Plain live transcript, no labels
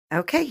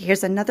Okay,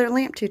 here's another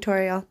lamp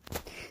tutorial.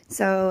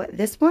 So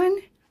this one,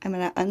 I'm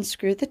going to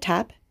unscrew the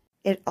top.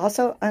 It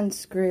also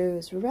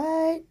unscrews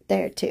right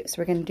there too, so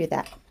we're going to do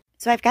that.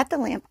 So I've got the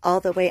lamp all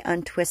the way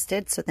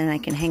untwisted so then I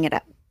can hang it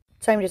up.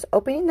 So I'm just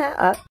opening that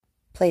up,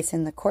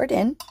 placing the cord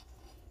in,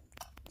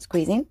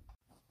 squeezing.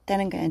 Then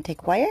I'm going to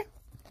take wire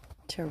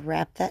to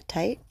wrap that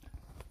tight.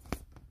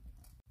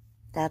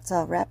 That's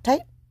all wrapped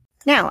tight.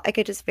 Now, I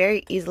could just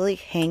very easily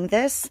hang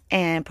this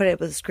and put it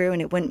with a screw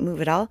and it wouldn't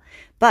move at all.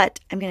 But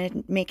I'm going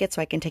to make it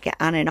so I can take it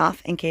on and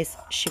off in case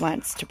she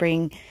wants to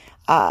bring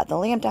the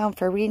lamp down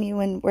for reading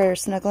when we're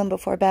snuggling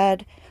before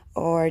bed,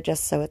 or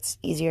just so it's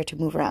easier to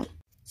move around.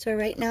 So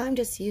right now I'm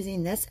just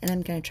using this and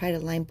I'm going to try to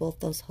line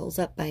both those holes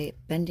up by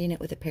bending it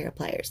with a pair of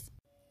pliers.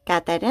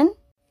 Got that in.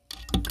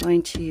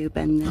 Going to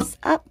bend this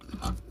up.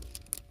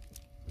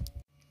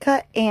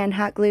 Cut and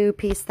hot glue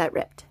piece that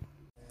ripped.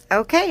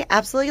 Okay,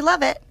 absolutely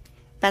love it.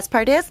 Best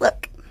part is,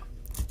 look,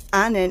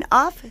 on and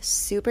off,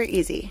 super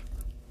easy.